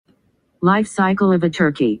Life cycle of a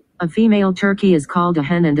turkey. A female turkey is called a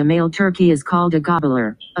hen and a male turkey is called a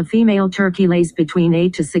gobbler. A female turkey lays between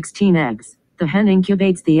 8 to 16 eggs. The hen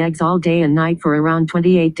incubates the eggs all day and night for around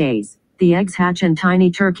 28 days. The eggs hatch and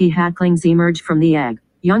tiny turkey hatchlings emerge from the egg.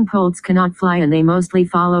 Young poults cannot fly and they mostly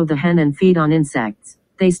follow the hen and feed on insects.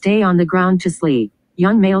 They stay on the ground to sleep.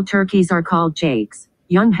 Young male turkeys are called jakes.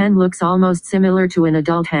 Young hen looks almost similar to an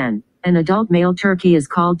adult hen. An adult male turkey is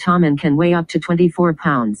called tom and can weigh up to 24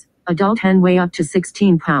 pounds. Adult hen weigh up to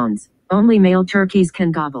 16 pounds. Only male turkeys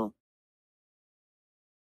can gobble.